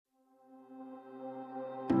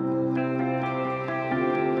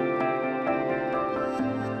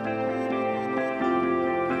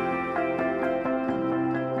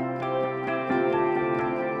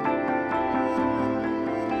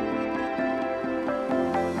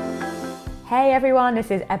Hey everyone,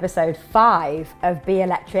 this is episode 5 of Be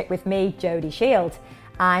Electric with me, Jodie Shield.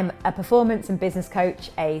 I'm a performance and business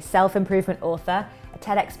coach, a self-improvement author, a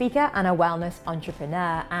TEDx speaker, and a wellness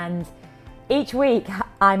entrepreneur. And each week,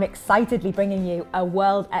 I'm excitedly bringing you a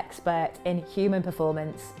world expert in human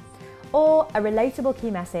performance or a relatable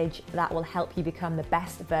key message that will help you become the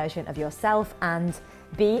best version of yourself and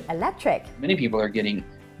be electric. Many people are getting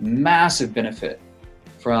massive benefit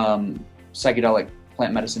from psychedelic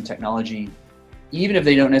plant medicine technology, even if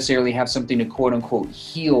they don't necessarily have something to quote unquote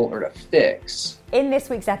heal or to fix. In this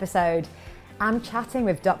week's episode, I'm chatting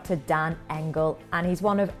with Dr. Dan Engle, and he's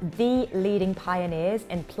one of the leading pioneers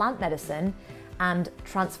in plant medicine and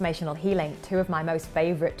transformational healing, two of my most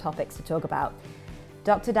favorite topics to talk about.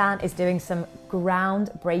 Dr. Dan is doing some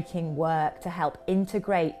groundbreaking work to help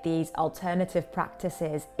integrate these alternative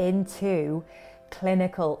practices into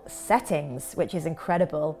clinical settings, which is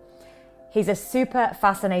incredible. He's a super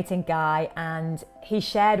fascinating guy, and he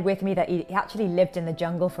shared with me that he actually lived in the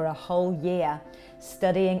jungle for a whole year,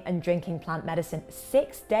 studying and drinking plant medicine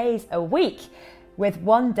 6 days a week with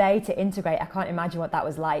 1 day to integrate. I can't imagine what that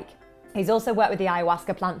was like. He's also worked with the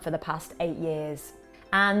ayahuasca plant for the past 8 years,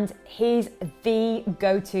 and he's the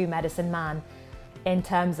go-to medicine man in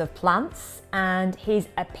terms of plants, and he's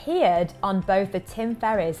appeared on both the Tim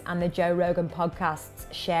Ferriss and the Joe Rogan podcasts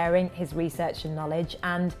sharing his research and knowledge.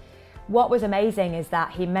 And what was amazing is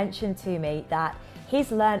that he mentioned to me that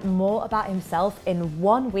he's learned more about himself in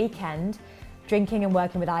 1 weekend drinking and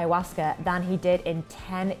working with ayahuasca than he did in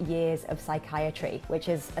 10 years of psychiatry, which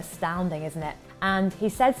is astounding, isn't it? And he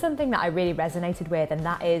said something that I really resonated with, and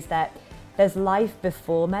that is that there's life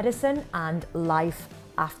before medicine and life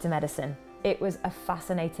after medicine. It was a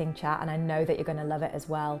fascinating chat, and I know that you're going to love it as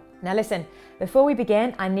well. Now listen, before we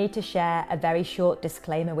begin, I need to share a very short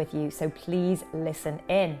disclaimer with you, so please listen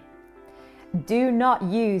in. Do not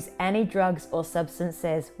use any drugs or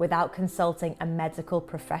substances without consulting a medical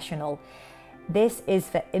professional. This is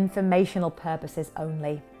for informational purposes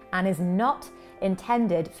only and is not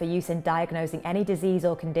intended for use in diagnosing any disease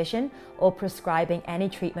or condition or prescribing any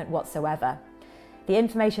treatment whatsoever. The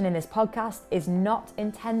information in this podcast is not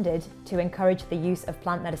intended to encourage the use of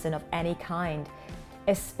plant medicine of any kind,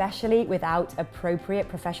 especially without appropriate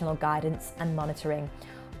professional guidance and monitoring,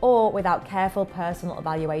 or without careful personal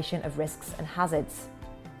evaluation of risks and hazards.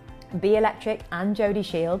 Be Electric and Jodie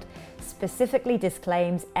Shield specifically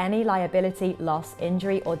disclaims any liability, loss,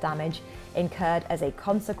 injury, or damage incurred as a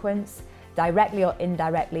consequence, directly or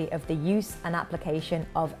indirectly, of the use and application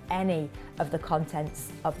of any of the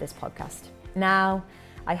contents of this podcast. Now,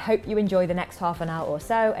 I hope you enjoy the next half an hour or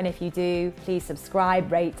so, and if you do, please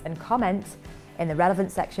subscribe, rate, and comment in the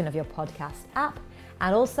relevant section of your podcast app.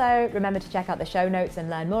 And also remember to check out the show notes and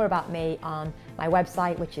learn more about me on my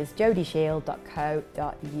website, which is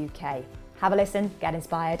jodieshield.co.uk. Have a listen, get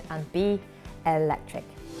inspired, and be electric.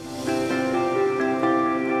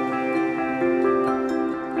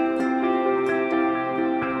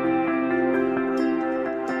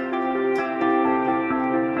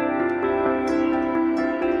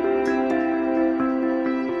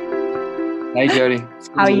 Hey Jodie.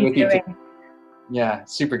 How are you doing? Yeah,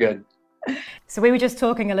 super good. So we were just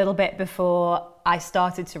talking a little bit before I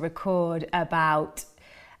started to record about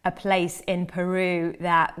a place in Peru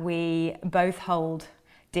that we both hold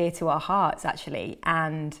dear to our hearts, actually.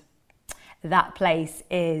 And that place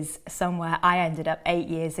is somewhere I ended up 8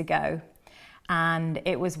 years ago. And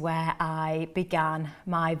it was where I began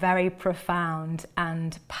my very profound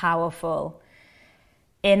and powerful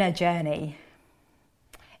inner journey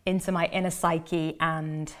into my inner psyche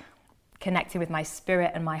and connecting with my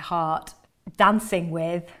spirit and my heart, dancing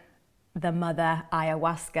with the mother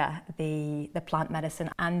ayahuasca, the plant medicine.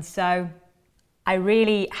 And so I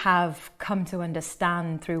really have come to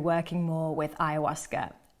understand through working more with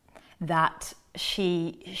ayahuasca that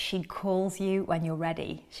she calls you when you're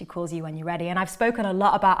ready. She calls you when you're ready. And I've spoken a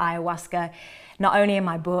lot about ayahuasca, not only in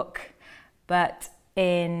my book, but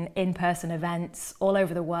in in-person events all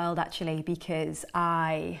over the world, actually, because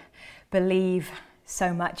I believe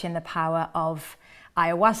so much in the power of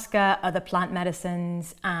ayahuasca, other plant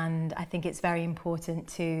medicines, and I think it's very important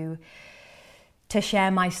to share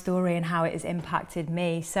my story and how it has impacted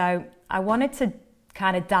me. So I wanted to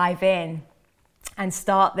kind of dive in and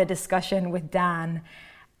start the discussion with Dan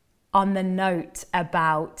on the note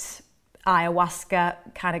about ayahuasca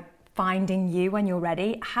kind of finding you when you're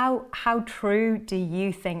ready. How true do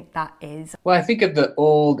you think that is? Well, I think of the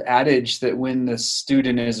old adage that when the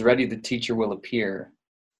student is ready, the teacher will appear.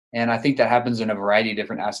 And I think that happens in a variety of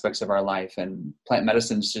different aspects of our life. And plant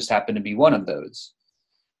medicines just happen to be one of those.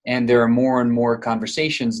 And there are more and more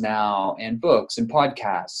conversations now, and books and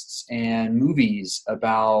podcasts and movies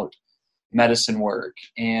about medicine work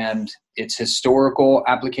and its historical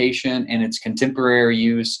application and its contemporary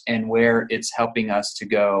use and where it's helping us to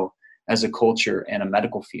go as a culture and a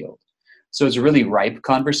medical field. So it's a really ripe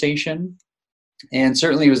conversation. And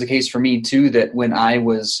certainly it was the case for me too, that when I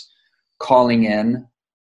was calling in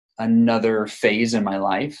another phase in my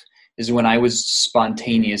life is when I was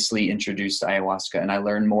spontaneously introduced to ayahuasca, and I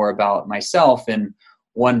learned more about myself in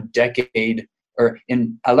one decade,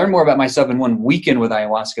 I learned more about myself in one weekend with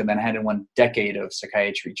ayahuasca than I had in one decade of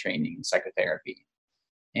psychiatry training and psychotherapy.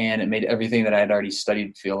 And it made everything that I had already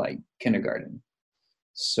studied feel like kindergarten.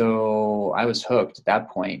 So I was hooked at that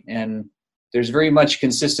point. And there's very much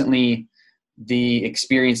consistently the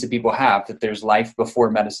experience that people have, that there's life before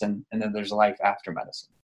medicine and then there's life after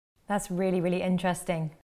medicine. That's really, really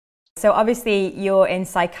interesting. So obviously you're in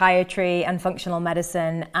psychiatry and functional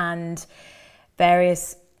medicine and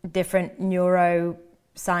various different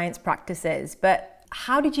neuroscience practices, but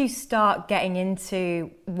how did you start getting into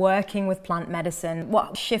working with plant medicine?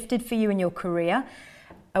 What shifted for you in your career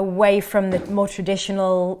away from the more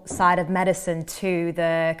traditional side of medicine to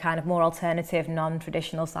the kind of more alternative,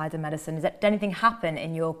 non-traditional side of medicine? Did anything happen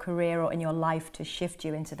in your career or in your life to shift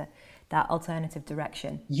you into that alternative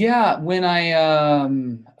direction? Yeah, when I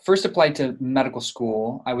first applied to medical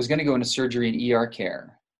school, I was going to go into surgery and ER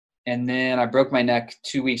care. And then I broke my neck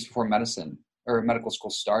 2 weeks before medical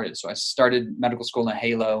school started. So I started medical school in a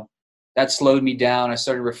halo. That slowed me down. I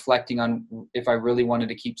started reflecting on if I really wanted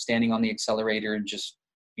to keep standing on the accelerator and just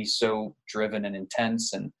be so driven and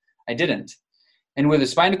intense. And I didn't. And with a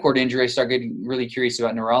spinal cord injury, I started getting really curious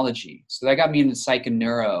about neurology. So that got me into psych and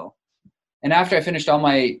neuro. And after I finished all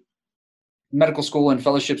my medical school and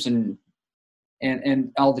fellowships and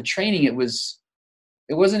all the training, it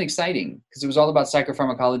wasn't exciting because it was all about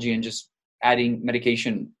psychopharmacology and just adding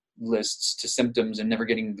medication lists to symptoms and never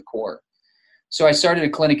getting to the core. So I started a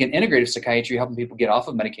clinic in integrative psychiatry, helping people get off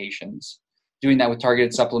of medications, doing that with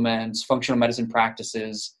targeted supplements, functional medicine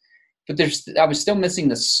practices. But I was still missing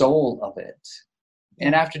the soul of it.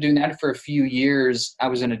 And after doing that for a few years, I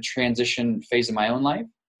was in a transition phase of my own life.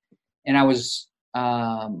 And I was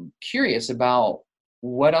curious about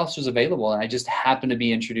what else was available. And I just happened to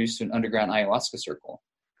be introduced to an underground ayahuasca circle.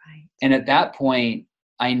 Right. And at that point,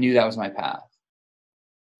 I knew that was my path.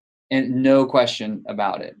 And no question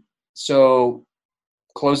about it. So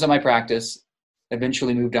closed up my practice,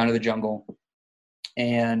 eventually moved down to the jungle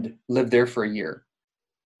and lived there for a year.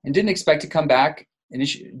 And didn't expect to come back. And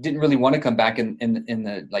didn't really want to come back in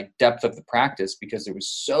the like depth of the practice because there was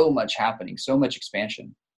so much happening, so much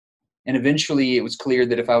expansion. And eventually it was clear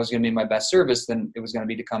that if I was going to be my best service, then it was going to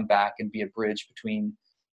be to come back and be a bridge between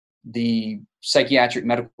the psychiatric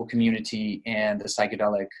medical community and the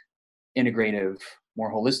psychedelic, integrative,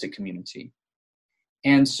 more holistic community.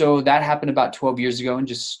 And so that happened about 12 years ago, and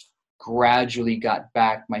just gradually got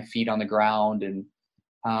back my feet on the ground and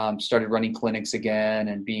started running clinics again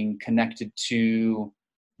and being connected to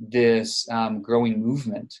this growing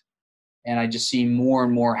movement. And I just see more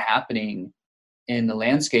and more happening in the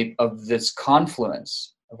landscape of this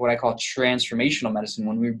confluence of what I call transformational medicine.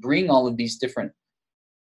 When we bring all of these different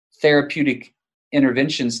therapeutic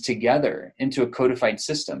interventions together into a codified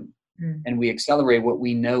system, and we accelerate what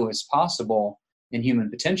we know is possible in human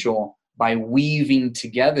potential by weaving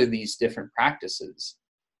together these different practices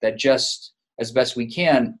that just as best we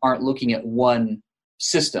can aren't looking at one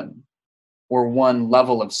system or one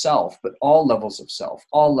level of self, but all levels of self,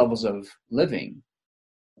 all levels of living,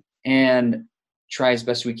 and try as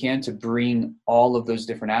best we can to bring all of those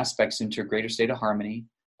different aspects into a greater state of harmony,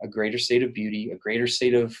 a greater state of beauty, a greater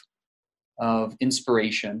state of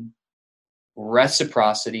inspiration,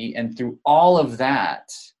 reciprocity. And through all of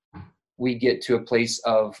that, we get to a place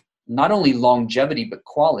of not only longevity, but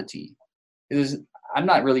quality. Because I'm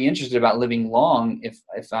not really interested about living long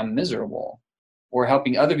if I'm miserable, or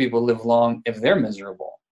helping other people live long if they're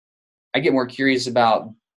miserable. I get more curious about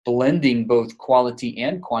blending both quality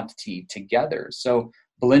and quantity together. So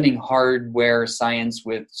blending hardware science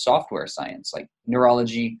with software science, like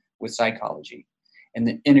neurology with psychology, and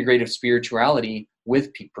the integrative spirituality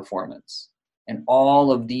with peak performance. And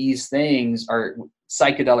all of these things are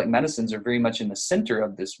psychedelic medicines are very much in the center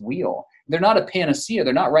of this wheel. They're not a panacea.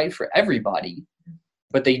 They're not right for everybody,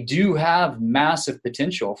 but they do have massive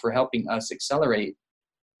potential for helping us accelerate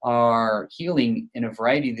our healing in a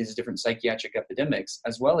variety of these different psychiatric epidemics,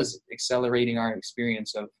 as well as accelerating our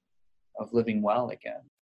experience of living well again.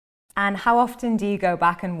 And how often do you go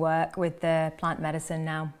back and work with the plant medicine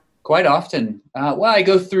now? Quite often. Well, I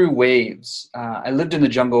go through waves. I lived in the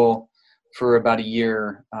jungle for about a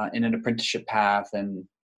year in an apprenticeship path, and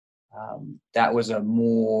that was a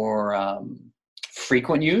more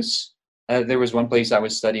frequent use. There was one place I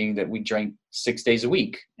was studying that we drank 6 days a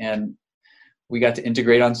week, and we got to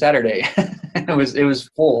integrate on Saturday. It was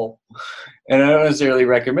full, and I don't necessarily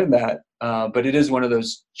recommend that, but it is one of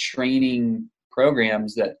those training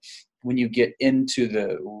programs that, when you get into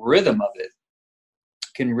the rhythm of it,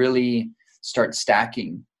 can really start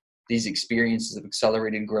stacking these experiences of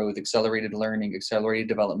accelerated growth, accelerated learning, accelerated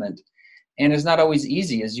development. And it's not always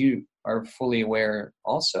easy, as you are fully aware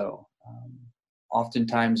also.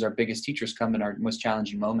 Oftentimes our biggest teachers come in our most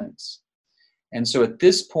challenging moments. And so at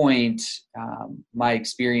this point, my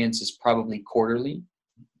experience is probably quarterly.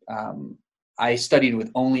 I studied with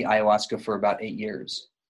only ayahuasca for about 8 years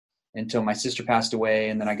until my sister passed away.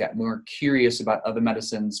 And then I got more curious about other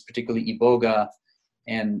medicines, particularly iboga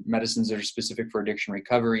and medicines that are specific for addiction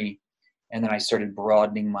recovery. And then I started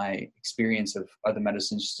broadening my experience of other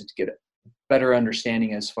medicines just to get a better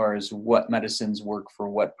understanding as far as what medicines work for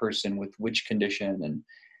what person with which condition.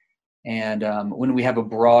 And when we have a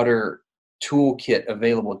broader toolkit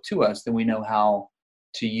available to us, then we know how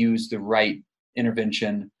to use the right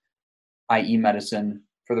intervention, i.e. medicine,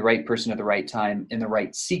 for the right person at the right time in the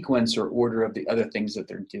right sequence or order of the other things that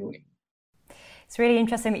they're doing. It's really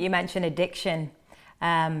interesting that you mentioned addiction.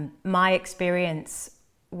 My experience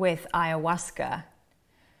with ayahuasca,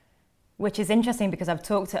 which is interesting because I've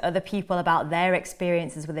talked to other people about their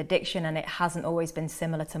experiences with addiction, and it hasn't always been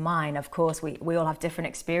similar to mine. Of course, we all have different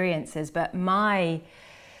experiences, but my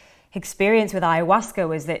experience with ayahuasca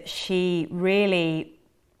was that she really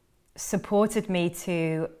supported me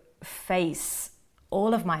to face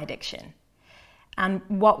all of my addiction. And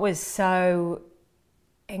what was so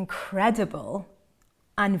incredible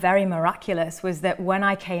and very miraculous was that when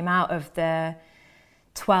I came out of the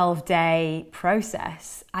 12-day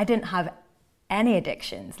process, I didn't have any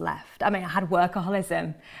addictions left. I mean, I had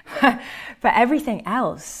workaholism, but everything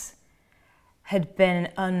else had been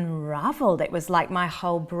unraveled. It was like my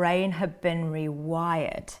whole brain had been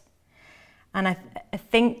rewired. And I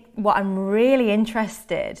think what I'm really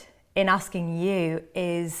interested in asking you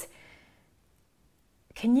is,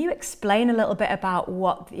 can you explain a little bit about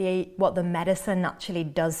what the medicine actually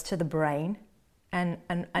does to the brain, and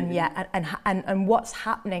what's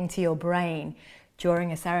happening to your brain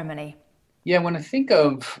during a ceremony? Yeah, when I think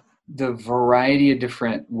of the variety of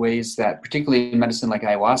different ways that particularly medicine like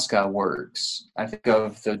ayahuasca works, I think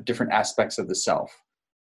of the different aspects of the self.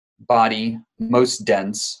 Body, most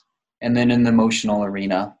dense, and then in the emotional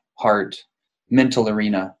arena, heart, mental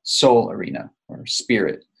arena, soul arena, or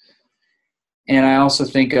spirit. And I also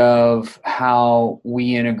think of how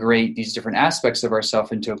we integrate these different aspects of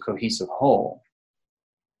ourselves into a cohesive whole,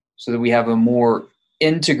 so that we have a more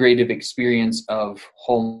integrative experience of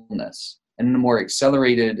wholeness and a more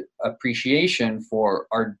accelerated appreciation for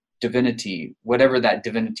our divinity, whatever that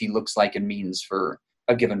divinity looks like and means for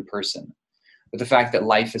a given person. But the fact that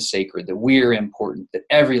life is sacred, that we're important, that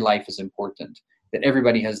every life is important, that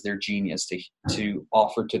everybody has their genius to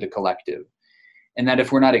offer to the collective. And that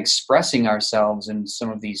if we're not expressing ourselves in some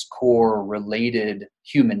of these core related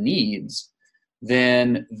human needs,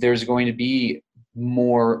 then there's going to be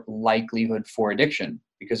more likelihood for addiction,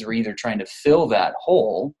 because we're either trying to fill that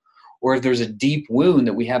hole, or if there's a deep wound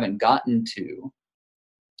that we haven't gotten to,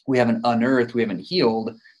 we haven't unearthed, we haven't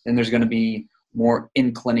healed, then there's going to be more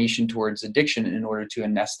inclination towards addiction in order to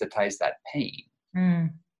anesthetize that pain.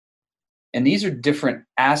 And these are different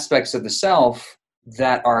aspects of the self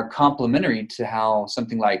that are complementary to how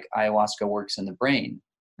something like ayahuasca works in the brain.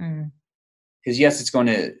 Because yes, it's going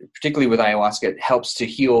to, particularly with ayahuasca, it helps to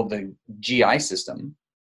heal the GI system,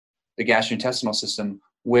 the gastrointestinal system,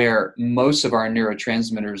 where most of our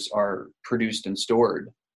neurotransmitters are produced and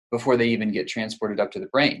stored before they even get transported up to the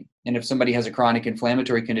brain. And if somebody has a chronic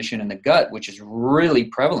inflammatory condition in the gut, which is really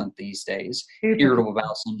prevalent these days, irritable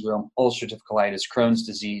bowel syndrome, ulcerative colitis, Crohn's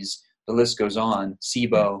disease, the list goes on,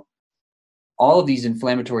 SIBO, all of these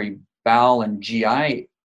inflammatory bowel and GI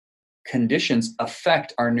conditions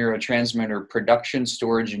affect our neurotransmitter production,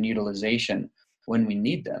 storage, and utilization when we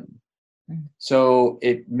need them. So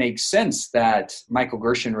it makes sense that Michael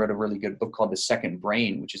Gershon wrote a really good book called The Second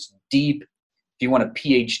Brain, which is deep. If you want a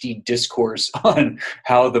PhD discourse on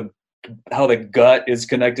how the gut is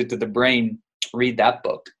connected to the brain, read that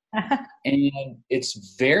book. And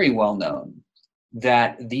it's very well known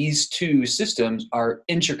that these two systems are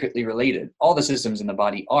intricately related. All the systems in the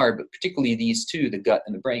body are, but particularly these two, the gut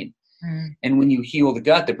and the brain. And when you heal the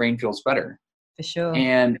gut, the brain feels better. For sure.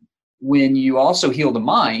 And when you also heal the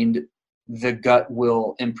mind, the gut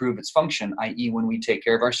will improve its function, i.e. when we take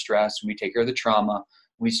care of our stress, when we take care of the trauma,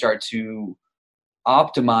 we start to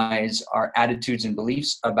optimize our attitudes and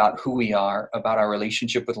beliefs about who we are, about our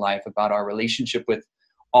relationship with life, about our relationship with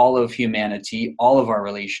all of humanity, all of our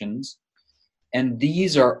relations. And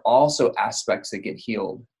these are also aspects that get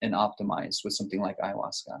healed and optimized with something like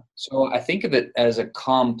ayahuasca. So I think of it as a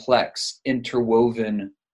complex,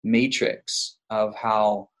 interwoven matrix of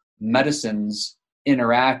how medicines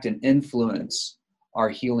interact and influence our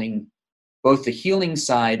healing, both the healing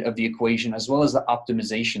side of the equation as well as the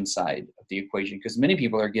optimization side of the equation, because many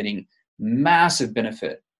people are getting massive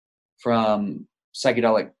benefit from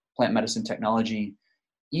psychedelic plant medicine technology,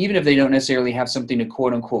 even if they don't necessarily have something to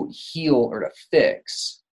quote unquote heal or to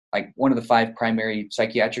fix, like one of the 5 primary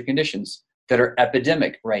psychiatric conditions that are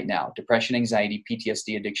epidemic right now: depression, anxiety,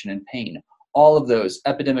 PTSD, addiction, and pain. All of those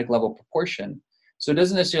epidemic level proportion. So it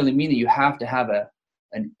doesn't necessarily mean that you have to have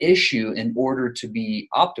an issue in order to be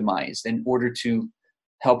optimized, in order to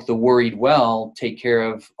help the worried well take care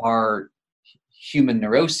of our human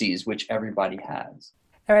neuroses, which everybody has.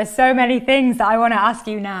 There are so many things that I want to ask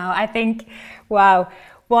you now. I think, wow,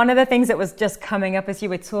 one of the things that was just coming up as you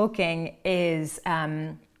were talking is,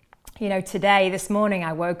 today, this morning,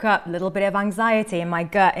 I woke up, a little bit of anxiety in my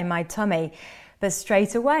gut, in my tummy. But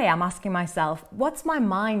straight away, I'm asking myself, what's my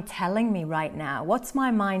mind telling me right now? What's my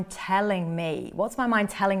mind telling me? What's my mind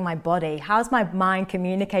telling my body? How's my mind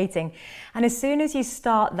communicating? And as soon as you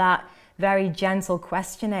start that very gentle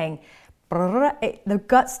questioning, the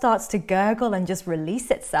gut starts to gurgle and just release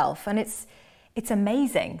itself. And it's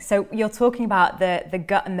amazing. So you're talking about the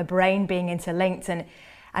gut and the brain being interlinked. And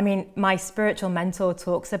I mean, my spiritual mentor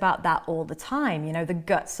talks about that all the time. The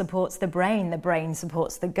gut supports the brain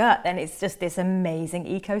supports the gut, and it's just this amazing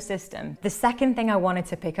ecosystem. The second thing I wanted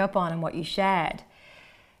to pick up on and what you shared,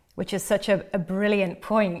 which is such a brilliant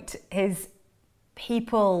point, is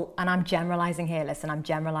people, and I'm generalizing here, listen, I'm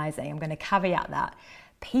going to caveat that.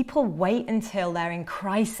 People wait until they're in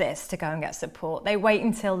crisis to go and get support. They wait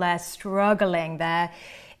until they're struggling, they're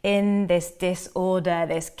in this disorder,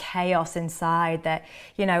 this chaos inside, that,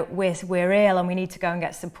 we're ill and we need to go and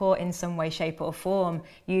get support in some way, shape or form.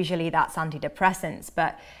 Usually that's antidepressants,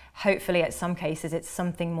 but hopefully at some cases it's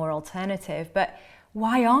something more alternative. But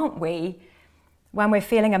why aren't we, when we're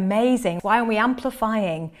feeling amazing, why aren't we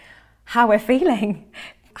amplifying how we're feeling?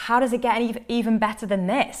 How does it get even better than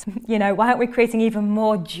this? Why aren't we creating even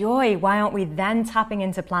more joy? Why aren't we then tapping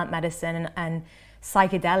into plant medicine and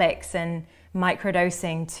psychedelics and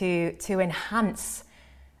microdosing to enhance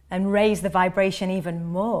and raise the vibration even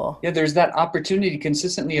more? Yeah, there's that opportunity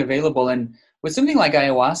consistently available. And with something like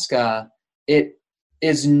ayahuasca, it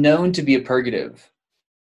is known to be a purgative.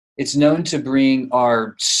 It's known to bring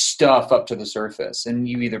our stuff up to the surface. And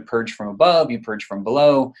you either purge from above, you purge from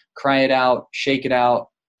below, cry it out, shake it out,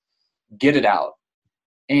 get it out.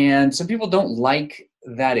 And some people don't like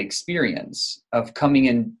that experience of coming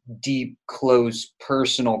in deep, close,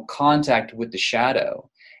 personal contact with the shadow,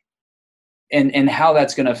 and how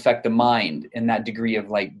that's going to affect the mind and that degree of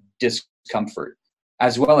like discomfort,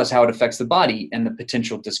 as well as how it affects the body and the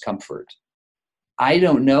potential discomfort. I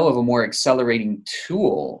don't know of a more accelerating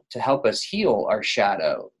tool to help us heal our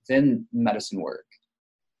shadow than medicine work.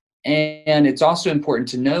 And it's also important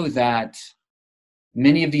to know that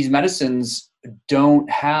many of these medicines don't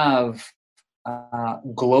have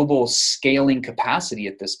global scaling capacity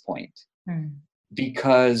at this point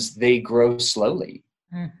because they grow slowly.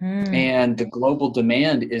 And the global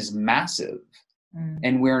demand is massive.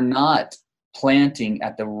 And we're not planting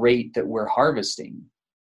at the rate that we're harvesting.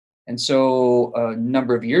 And so a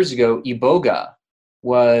number of years ago, Iboga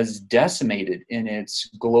was decimated in its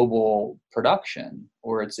global production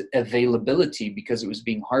or its availability because it was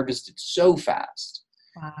being harvested so fast.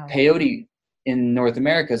 Wow. Peyote in North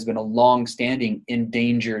America has been a long-standing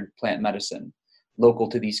endangered plant medicine local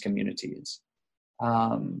to these communities.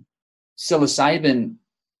 Psilocybin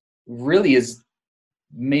really is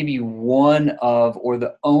maybe one of, or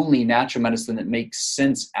the only natural medicine that makes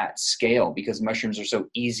sense at scale because mushrooms are so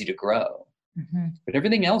easy to grow. But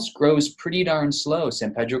everything else grows pretty darn slow.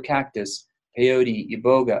 San Pedro cactus, peyote,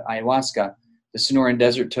 iboga, ayahuasca, the Sonoran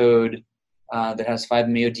desert toad that has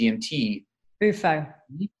 5-MeO-DMT. Bufo.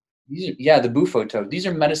 The bufo toad. These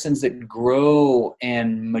are medicines that grow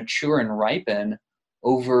and mature and ripen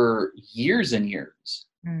over years and years.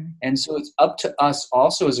 And so it's up to us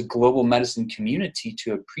also as a global medicine community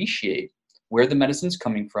to appreciate where the medicine's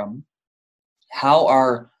coming from,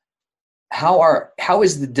 how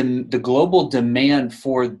is the global demand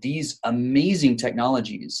for these amazing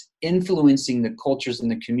technologies influencing the cultures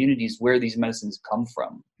and the communities where these medicines come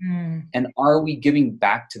from? And are we giving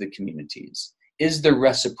back to the communities? Is there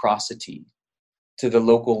reciprocity to the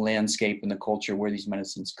local landscape and the culture where these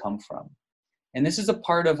medicines come from. And this is a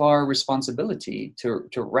part of our responsibility to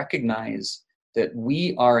recognize that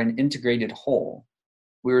we are an integrated whole.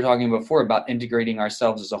 We were talking before about integrating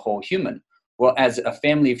ourselves as a whole human. Well, as a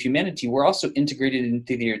family of humanity, we're also integrated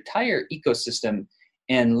into the entire ecosystem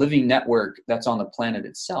and living network that's on the planet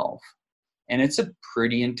itself. And it's a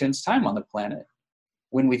pretty intense time on the planet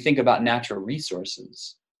when we think about natural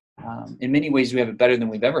resources. In many ways, we have it better than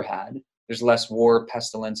we've ever had. There's less war,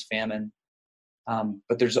 pestilence, famine.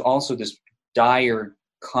 But there's also this dire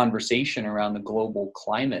conversation around the global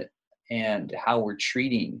climate and how we're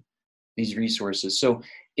treating these resources. So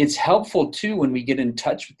it's helpful too when we get in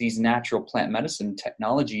touch with these natural plant medicine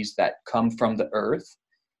technologies that come from the earth.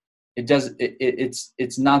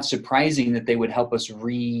 It's not surprising that they would help us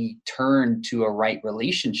return to a right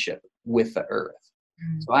relationship with the earth.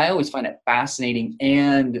 So I always find it fascinating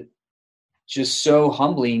and just so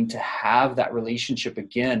humbling to have that relationship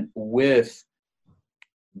again with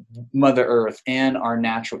Mother Earth and our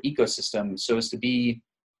natural ecosystem, so as to be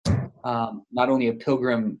not only a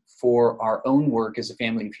pilgrim for our own work as a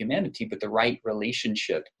family of humanity, but the right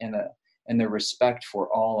relationship and the respect for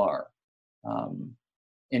all our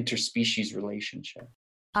interspecies relationship.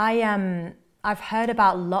 I've heard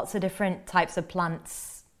about lots of different types of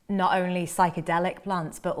plants, not only psychedelic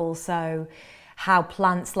plants, but also how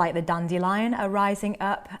plants like the dandelion are rising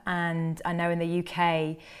up. And I know in the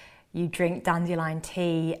UK, you drink dandelion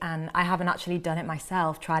tea, and I haven't actually done it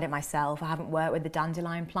myself, tried it myself. I haven't worked with the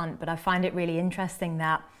dandelion plant, but I find it really interesting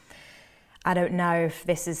that, I don't know if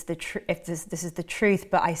this is the truth,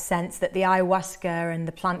 but I sense that the ayahuasca and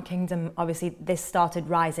the plant kingdom, obviously this started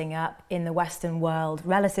rising up in the Western world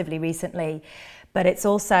relatively recently, but it's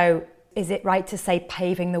also, is it right to say,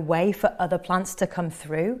 paving the way for other plants to come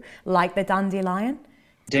through, like the dandelion?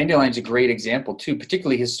 Dandelion's a great example too,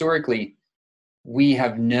 particularly historically. We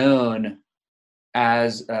have known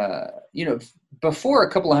as, before a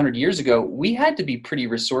couple of 100 years ago, we had to be pretty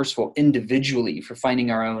resourceful individually for finding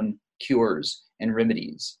our own cures and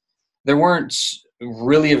remedies. There weren't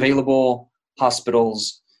really available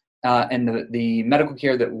hospitals, and the medical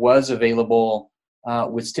care that was available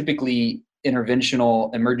was typically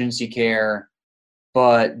interventional emergency care,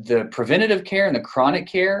 but the preventative care and the chronic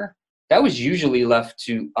care, that was usually left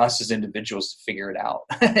to us as individuals to figure it out.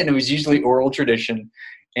 And it was usually oral tradition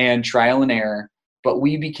and trial and error, but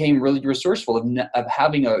we became really resourceful of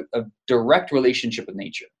having a direct relationship with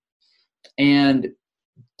nature. And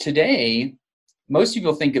today, most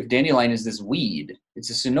people think of dandelion as this weed. It's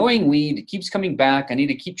this annoying weed. It keeps coming back. I need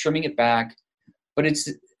to keep trimming it back. But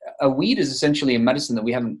a weed is essentially a medicine that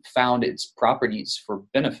we haven't found its properties for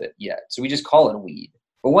benefit yet. So we just call it a weed.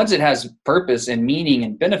 But once it has purpose and meaning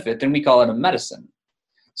and benefit, then we call it a medicine.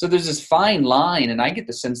 So there's this fine line, and I get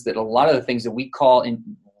the sense that a lot of the things that we call in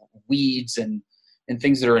weeds and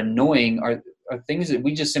things that are annoying are things that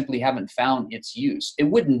we just simply haven't found its use. It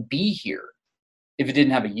wouldn't be here if it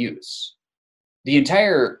didn't have a use. The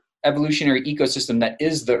entire evolutionary ecosystem that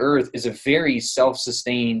is the earth is a very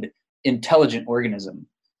self-sustained, intelligent organism.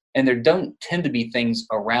 And there don't tend to be things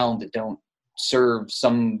around that don't serve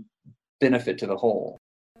some benefit to the whole.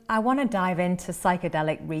 I want to dive into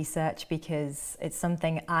psychedelic research because it's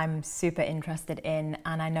something I'm super interested in,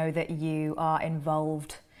 and I know that you are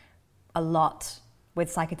involved a lot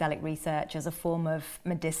with psychedelic research as a form of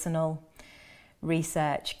medicinal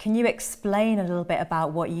research. Can you explain a little bit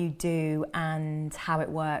about what you do and how it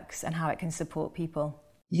works and how it can support people?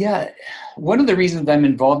 Yeah, one of the reasons I'm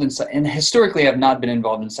involved and historically I've not been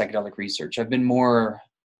involved in psychedelic research. I've been more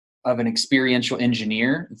of an experiential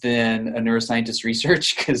engineer than a neuroscientist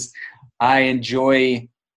research, because I enjoy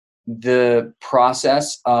the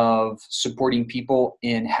process of supporting people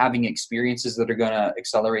in having experiences that are going to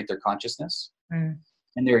accelerate their consciousness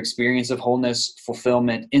and their experience of wholeness,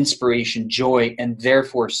 fulfillment, inspiration, joy, and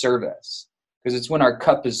therefore service. Because it's when our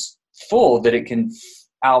cup is full that it can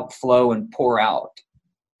outflow and pour out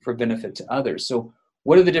for benefit to others. So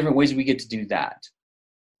what are the different ways we get to do that?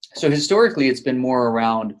 So historically, it's been more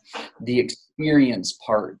around the experience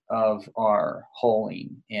part of our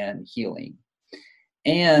holing and healing.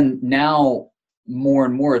 And now more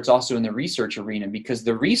and more, it's also in the research arena, because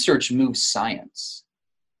the research moves science,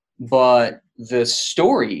 but the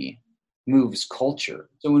story moves culture.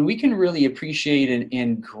 So when we can really appreciate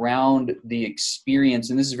and ground the experience,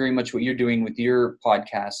 and this is very much what you're doing with your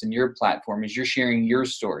podcast and your platform, is you're sharing your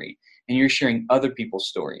story and you're sharing other people's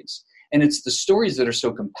stories. And it's the stories that are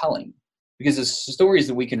so compelling, because it's stories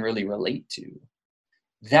that we can really relate to.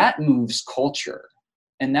 That moves culture.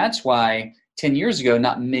 And that's why 10 years ago,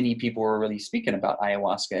 not many people were really speaking about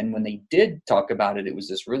ayahuasca. And when they did talk about it, it was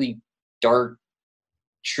this really dark,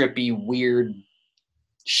 trippy, weird,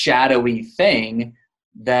 shadowy thing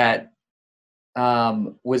that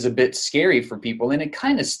was a bit scary for people. And it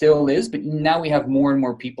kind of still is, but now we have more and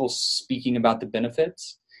more people speaking about the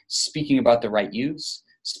benefits, speaking about the right use,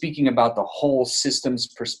 speaking about the whole system's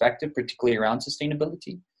perspective, particularly around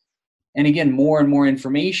sustainability. And again, more and more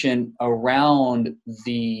information around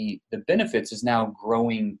the benefits is now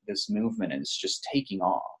growing this movement, and it's just taking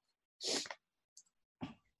off.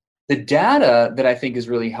 The data that I think is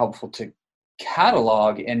really helpful to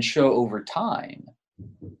catalog and show over time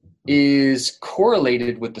is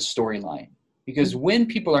correlated with the storyline. Because when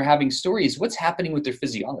people are having stories, what's happening with their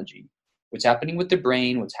physiology? What's happening with their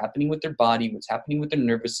brain? What's happening with their body? What's happening with their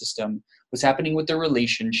nervous system? What's happening with their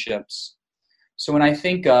relationships? So when I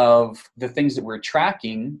think of the things that we're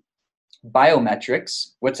tracking,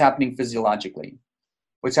 biometrics, what's happening physiologically?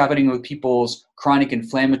 What's happening with people's chronic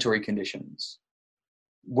inflammatory conditions?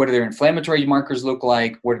 What do their inflammatory markers look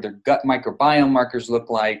like? What do their gut microbiome markers look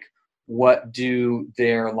like? What do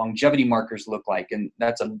their longevity markers look like? And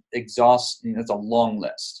that's a long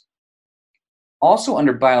list. Also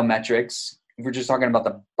under biometrics, if we're just talking about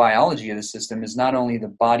the biology of the system, is not only the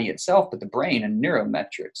body itself, but the brain and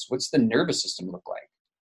neurometrics. What's the nervous system look like?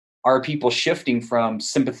 Are people shifting from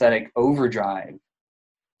sympathetic overdrive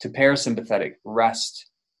to parasympathetic rest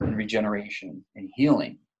and regeneration and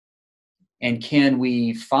healing? And can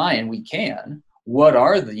we find, what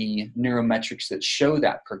are the neurometrics that show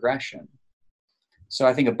that progression? So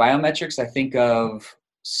I think of biometrics, I think of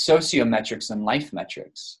sociometrics and life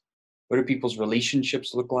metrics. What do people's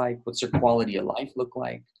relationships look like? What's their quality of life look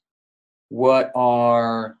like? What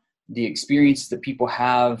are the experiences that people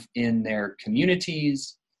have in their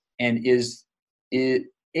communities? And is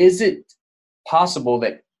it possible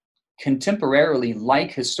that contemporarily,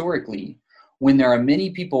 like historically, when there are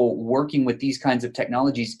many people working with these kinds of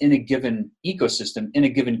technologies in a given ecosystem, in a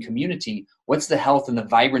given community, what's the health and the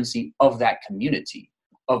vibrancy of that community,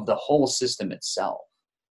 of the whole system itself?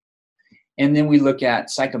 And then we look at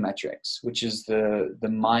psychometrics, which is the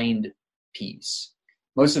mind piece.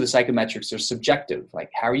 Most of the psychometrics are subjective,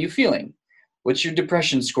 like how are you feeling? What's your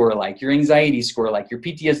depression score like? Your anxiety score like? Your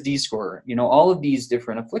PTSD score? All of these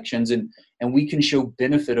different afflictions, and we can show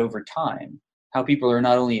benefit over time. How people are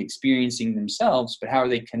not only experiencing themselves, but how are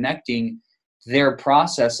they connecting their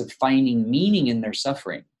process of finding meaning in their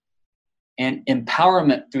suffering and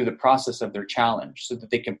empowerment through the process of their challenge so that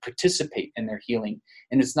they can participate in their healing.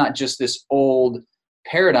 And it's not just this old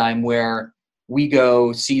paradigm where we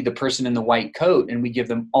go see the person in the white coat and we give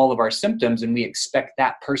them all of our symptoms and we expect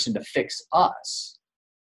that person to fix us.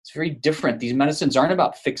 It's very different. These medicines aren't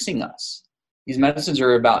about fixing us. These medicines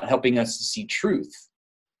are about helping us to see truth.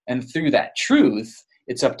 And through that truth,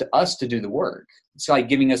 it's up to us to do the work. It's like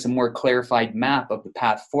giving us a more clarified map of the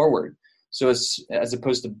path forward. So as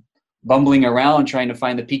opposed to bumbling around trying to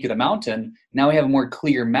find the peak of the mountain, now we have a more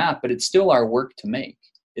clear map, but it's still our work to make.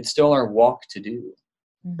 It's still our walk to do.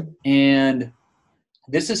 Mm-hmm. And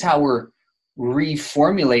this is how we're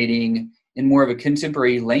reformulating in more of a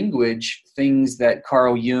contemporary language things that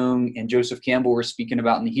Carl Jung and Joseph Campbell were speaking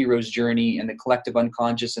about in the hero's journey and the collective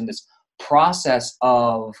unconscious, and this process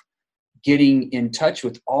of getting in touch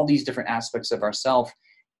with all these different aspects of ourself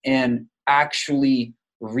and actually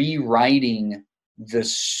rewriting the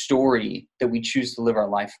story that we choose to live our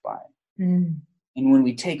life by. Mm. And when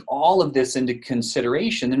we take all of this into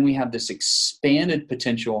consideration, then we have this expanded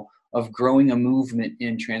potential of growing a movement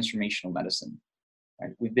in transformational medicine.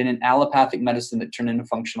 Right? We've been in allopathic medicine that turned into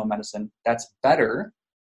functional medicine. That's better,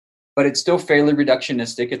 but it's still fairly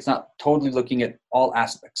reductionistic. It's not totally looking at all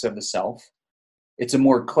aspects of the self. It's a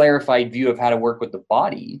more clarified view of how to work with the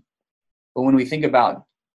body. But when we think about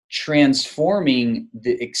transforming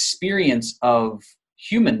the experience of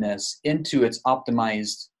humanness into its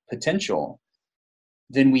optimized potential,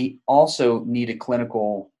 then we also need a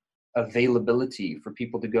clinical availability for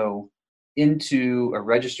people to go into a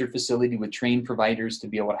registered facility with trained providers to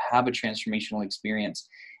be able to have a transformational experience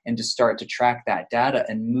and to start to track that data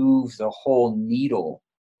and move the whole needle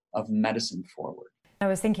of medicine forward. I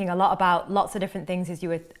was thinking a lot about lots of different things as you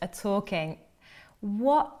were talking.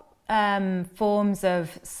 What forms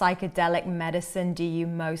of psychedelic medicine do you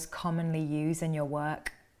most commonly use in your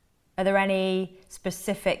work? Are there any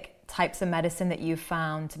specific types of medicine that you've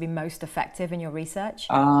found to be most effective in your research?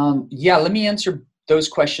 Yeah, let me answer those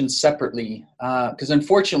questions separately, because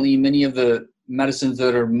unfortunately, many of the medicines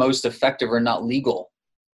that are most effective are not legal.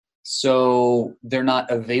 So they're not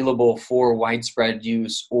available for widespread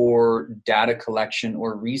use or data collection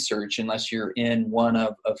or research unless you're in one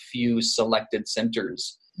of a few selected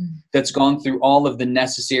centers that's gone through all of the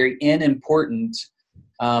necessary and important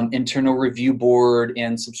internal review board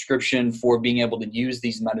and subscription for being able to use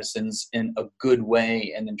these medicines in a good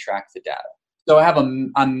way and then track the data. So I have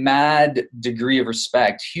a mad degree of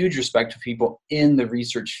respect, huge respect for people in the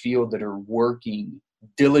research field that are working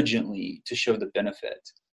diligently to show the benefit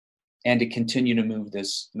and to continue to move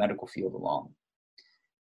this medical field along.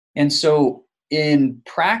 And so in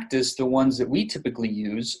practice, the ones that we typically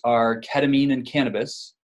use are ketamine and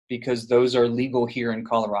cannabis, because those are legal here in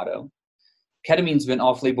Colorado. Ketamine's been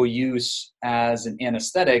off-label use as an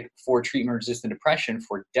anesthetic for treatment-resistant depression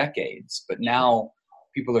for decades, but now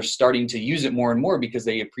people are starting to use it more and more because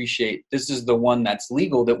they appreciate this is the one that's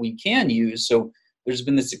legal that we can use. So there's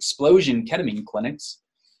been this explosion in ketamine clinics.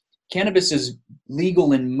 Cannabis is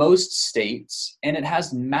legal in most states, and it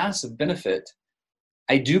has massive benefit.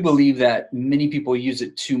 I do believe that many people use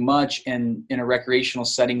it too much and in a recreational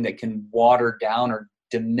setting that can water down or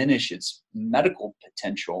diminish its medical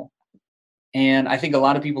potential. And I think a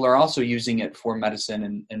lot of people are also using it for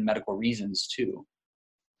medicine and medical reasons too.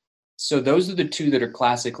 So those are the two that are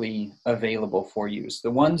classically available for use.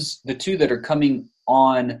 The two that are coming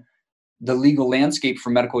on the legal landscape for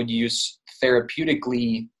medical use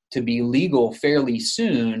therapeutically to be legal fairly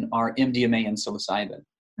soon are MDMA and psilocybin.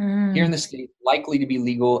 Here in the state, likely to be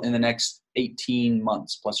legal in the next 18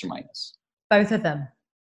 months, plus or minus. Both of them?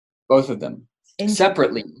 Both of them.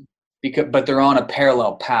 Separately, but they're on a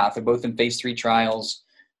parallel path. They're both in phase 3 trials.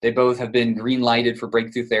 They both have been green lighted for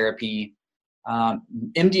breakthrough therapy.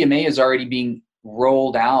 MDMA is already being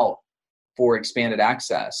rolled out for expanded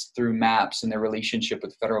access through MAPS and their relationship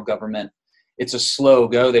with the federal government. It's a slow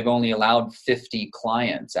go. They've only allowed 50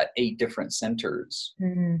 clients at 8 different centers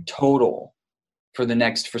total for the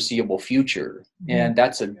next foreseeable future. And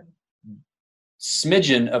that's a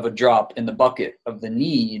smidgen of a drop in the bucket of the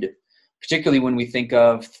need, particularly when we think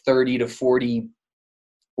of 30 to 40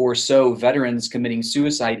 or so veterans committing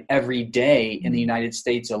suicide every day in the United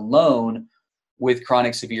States alone with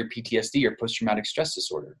chronic severe PTSD or post-traumatic stress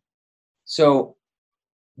disorder. So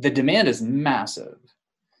the demand is massive.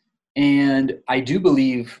 And I do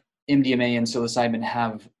believe MDMA and psilocybin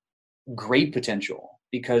have great potential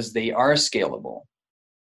because they are scalable.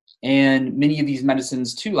 And many of these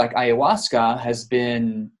medicines too, like ayahuasca, has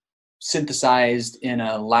been synthesized in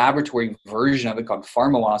a laboratory version of it called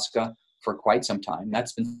pharmahuasca for quite some time.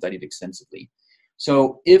 That's been studied extensively.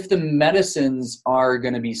 So if the medicines are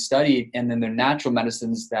going to be studied and then they're natural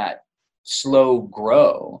medicines that slow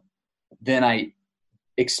grow, then I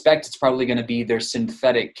expect it's probably going to be their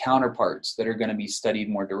synthetic counterparts that are going to be studied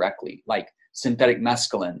more directly, like synthetic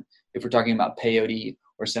mescaline, if we're talking about peyote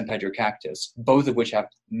or San Pedro cactus, both of which have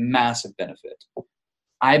massive benefit.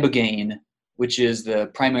 Ibogaine, which is the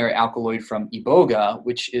primary alkaloid from iboga,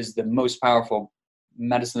 which is the most powerful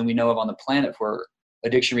medicine we know of on the planet for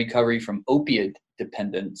addiction recovery from opiate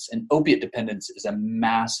dependence. And opiate dependence is a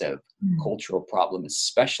massive cultural problem,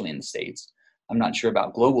 especially in the States. I'm not sure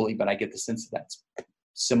about globally, but I get the sense that that's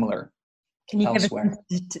similar. Can you elsewhere.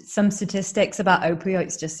 give us some statistics about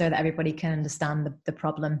opioids just so that everybody can understand the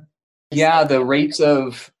problem? Yeah, the rates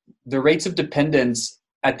of dependence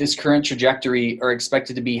at this current trajectory are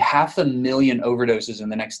expected to be 500,000 overdoses in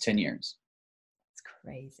the next 10 years. That's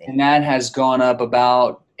crazy. And that has gone up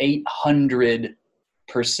about 800%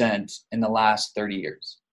 in the last 30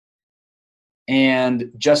 years.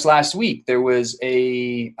 And just last week, there was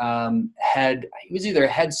he was either a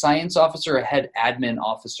head science officer or a head admin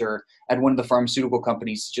officer at one of the pharmaceutical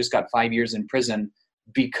companies, just got 5 years in prison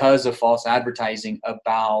because of false advertising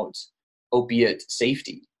about opiate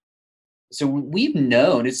safety. So we've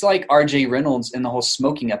known, it's like R.J. Reynolds and the whole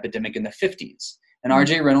smoking epidemic in the 50s. And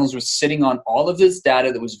R.J. Reynolds was sitting on all of this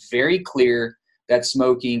data that was very clear that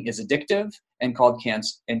smoking is addictive and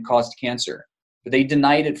caused cancer. But they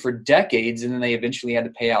denied it for decades, and then they eventually had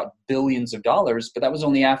to pay out billions of dollars. But that was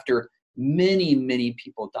only after many, many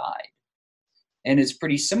people died. And it's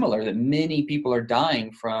pretty similar that many people are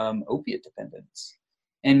dying from opiate dependence.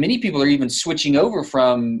 And many people are even switching over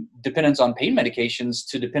from dependence on pain medications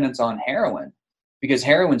to dependence on heroin, because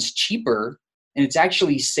heroin's cheaper and it's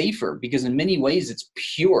actually safer because in many ways it's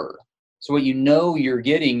pure. So what you're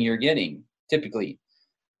getting typically.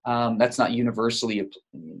 That's not universally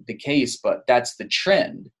the case, but that's the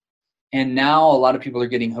trend. And now a lot of people are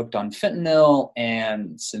getting hooked on fentanyl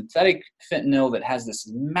and synthetic fentanyl that has this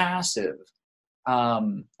massive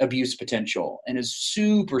abuse potential and is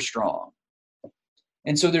super strong.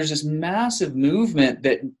 And so there's this massive movement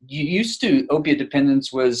that you used to, opiate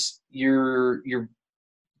dependence was your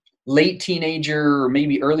late teenager or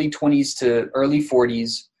maybe early 20s to early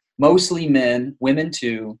 40s, mostly men, women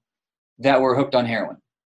too, that were hooked on heroin.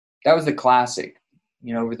 That was the classic,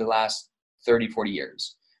 over the last 30, 40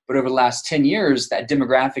 years. But over the last 10 years, that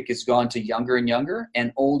demographic has gone to younger and younger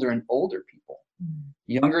and older people.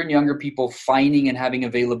 Younger and younger people finding and having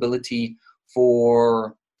availability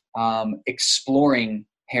for exploring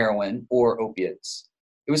heroin or opiates.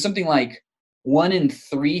 It was something like 1 in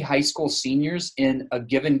 3 high school seniors in a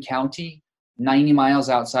given county, 90 miles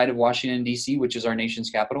outside of Washington, D.C., which is our nation's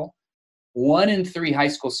capital. 1 in 3 high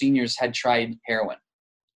school seniors had tried heroin.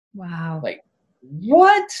 Wow. Like,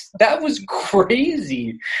 what? That was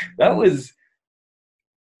crazy.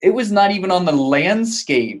 It was not even on the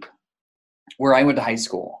landscape where I went to high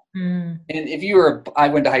school. And I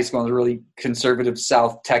went to high school in a really conservative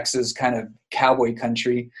South Texas kind of cowboy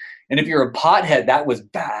country. And if you're a pothead, that was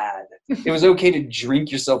bad. It was okay to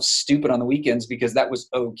drink yourself stupid on the weekends because that was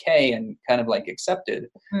okay and kind of like accepted.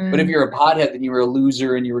 But if you're a pothead, then you were a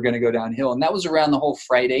loser and you were going to go downhill. And that was around the whole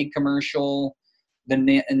Friday commercial,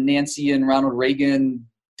 the Nancy and Ronald Reagan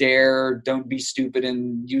dare, don't be stupid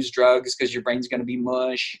and use drugs because your brain's going to be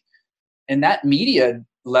mush. And that media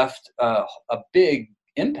left a big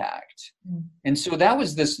impact. And so that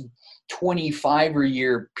was this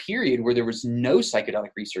 25-year period where there was no psychedelic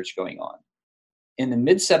research going on. In the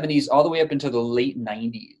mid-70s, all the way up into the late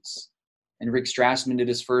 90s. And Rick Strassman did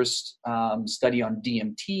his first study on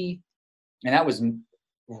DMT, and that was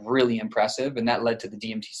really impressive. And that led to the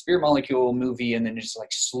DMT Spirit Molecule movie, and then it just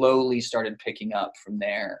like slowly started picking up from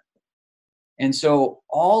there. And so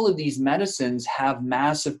all of these medicines have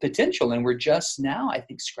massive potential, and we're just now, I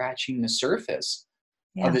think, scratching the surface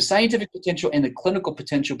of the scientific potential and the clinical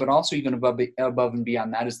potential, but also even above and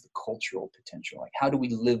beyond that is the cultural potential. Like, how do we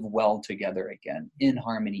live well together again, in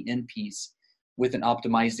harmony, in peace, with an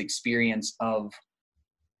optimized experience of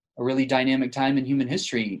a really dynamic time in human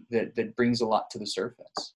history that brings a lot to the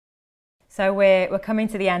surface. So we're coming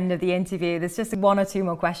to the end of the interview. There's just 1 or 2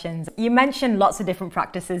 more questions. You mentioned lots of different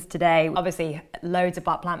practices today, obviously loads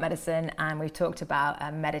about plant medicine, and we've talked about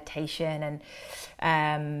meditation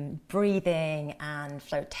and breathing and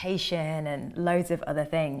flotation and loads of other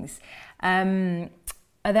things. Are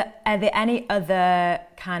there any other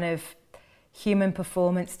kind of human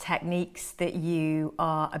performance techniques that you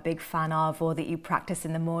are a big fan of or that you practice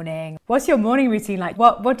in the morning? What's your morning routine like?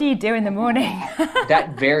 What do you do in the morning?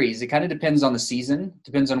 That varies. It kind of depends on the season,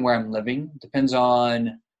 depends on where I'm living, depends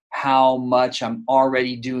on how much I'm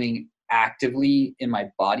already doing actively in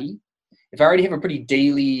my body. If I already have a pretty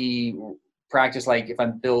daily practice, like if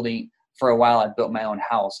I'm building, for a while I built my own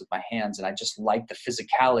house with my hands and I just like the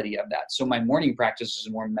physicality of that. So my morning practice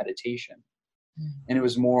was more meditation and it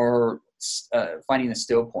was more finding the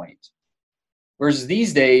still point. Whereas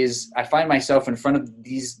these days, I find myself in front of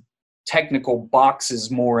these technical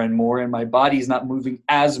boxes more and more, and my body's not moving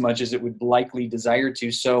as much as it would likely desire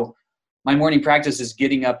to. So my morning practice is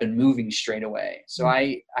getting up and moving straight away. So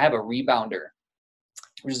I have a rebounder,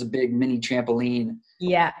 which is a big mini trampoline.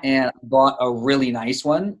 Yeah. And I bought a really nice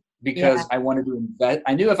one because I wanted to invest.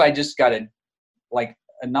 I knew if I just got a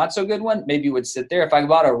not so good one, maybe it would sit there. If I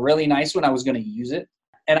bought a really nice one, I was going to use it.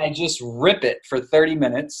 And I just rip it for 30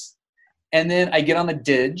 minutes. And then I get on the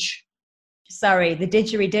didge. Sorry, the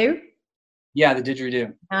didgeridoo? Yeah, the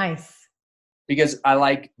didgeridoo. Nice. Because I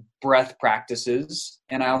like breath practices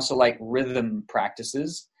and I also like rhythm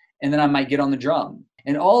practices. And then I might get on the drum.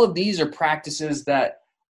 And all of these are practices that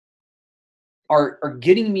are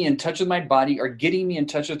getting me in touch with my body, are getting me in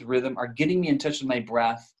touch with rhythm, are getting me in touch with my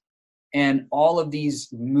breath. And all of these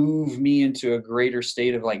move me into a greater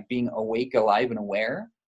state of like being awake, alive, and aware.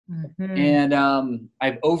 Mm-hmm. And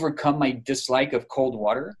I've overcome my dislike of cold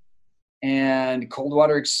water, and cold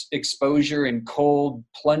water exposure and cold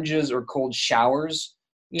plunges or cold showers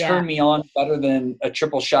turn me on better than a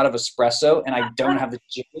triple shot of espresso, and I don't have the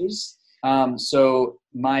jitters. So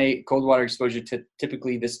my cold water exposure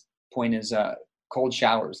typically this point is cold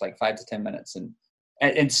showers, like 5 to 10 minutes. And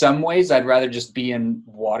in some ways, I'd rather just be in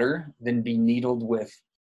water than be needled with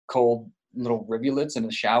cold little rivulets in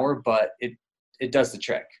the shower, but it does the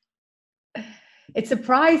trick. It's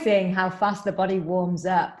surprising how fast the body warms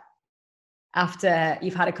up after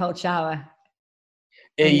you've had a cold shower.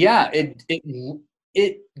 It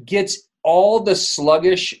gets all the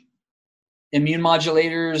sluggish immune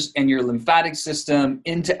modulators and your lymphatic system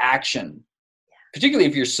into action, particularly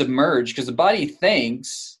if you're submerged, because the body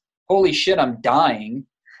thinks, holy shit, I'm dying,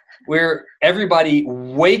 where everybody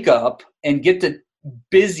wake up and get to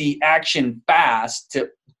busy action fast to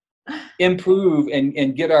improve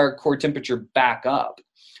and get our core temperature back up.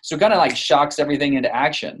 So it kind of like shocks everything into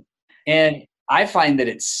action. And I find that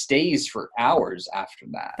it stays for hours after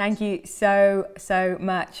that. Thank you so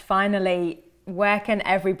much. Finally, where can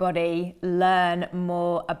everybody learn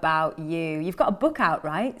more about you? You've got a book out,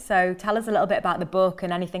 right? So tell us a little bit about the book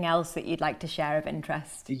and anything else that you'd like to share of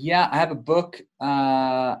interest. Yeah, I have a book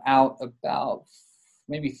out about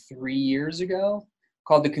maybe 3 years ago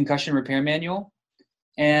called The Concussion Repair Manual.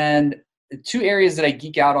 And the two areas that I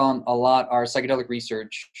geek out on a lot are psychedelic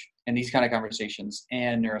research and these kind of conversations,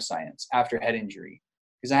 and neuroscience after head injury.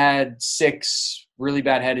 Because I had 6 really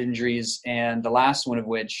bad head injuries, and the last one of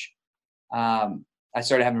which I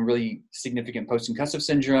started having really significant post-concussive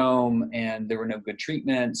syndrome, and there were no good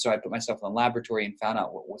treatments. So I put myself in the laboratory and found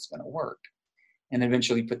out what was going to work, and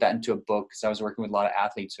eventually put that into a book because I was working with a lot of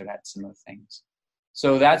athletes who had similar things.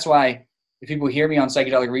 So that's why if people hear me on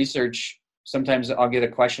psychedelic research, sometimes I'll get a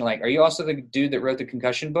question like, are you also the dude that wrote the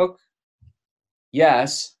concussion book?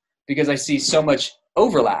 Yes, because I see so much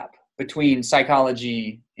overlap between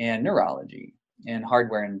psychology and neurology and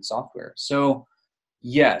hardware and software. So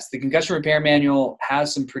yes, the Concussion Repair Manual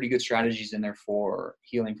has some pretty good strategies in there for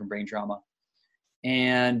healing from brain trauma.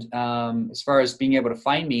 And as far as being able to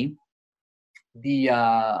find me, the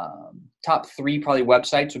top 3 probably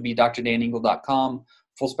websites would be drdanengle.com,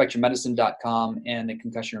 fullspectrummedicine.com, and the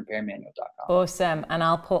concussionrepairmanual.com. Awesome. And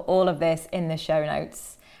I'll put all of this in the show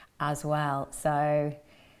notes as well. So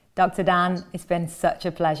Dr. Dan, it's been such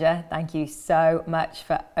a pleasure. Thank you so much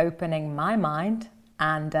for opening my mind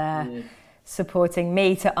and supporting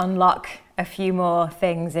me to unlock a few more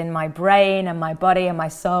things in my brain and my body and my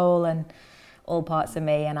soul and all parts of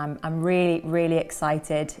me. And I'm really, really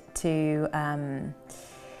excited to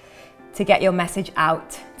get your message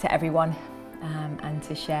out to everyone and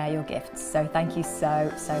to share your gifts. So thank you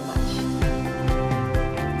so, so much.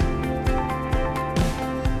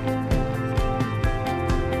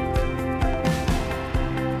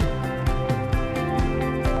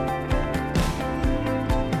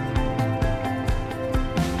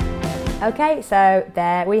 Okay, so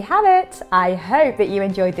there we have it. I hope that you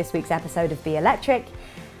enjoyed this week's episode of Be Electric.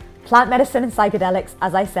 Plant medicine and psychedelics,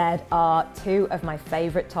 as I said, are 2 of my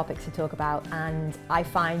favorite topics to talk about, and I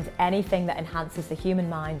find anything that enhances the human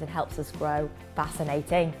mind and helps us grow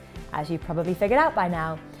fascinating, as you probably figured out by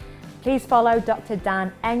now. Please follow Dr.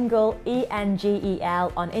 Dan Engle,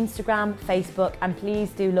 E-N-G-E-L, on Instagram, Facebook, and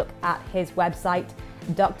please do look at his website,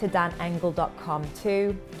 drdanengle.com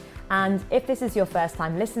too. And if this is your first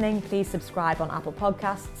time listening, please subscribe on Apple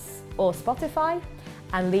Podcasts or Spotify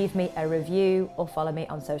and leave me a review or follow me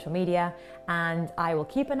on social media. And I will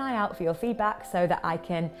keep an eye out for your feedback so that I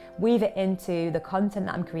can weave it into the content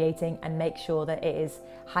that I'm creating and make sure that it is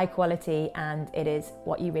high quality and it is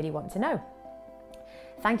what you really want to know.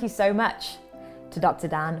 Thank you so much to Dr.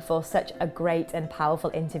 Dan for such a great and powerful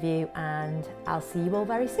interview, and I'll see you all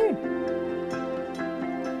very soon.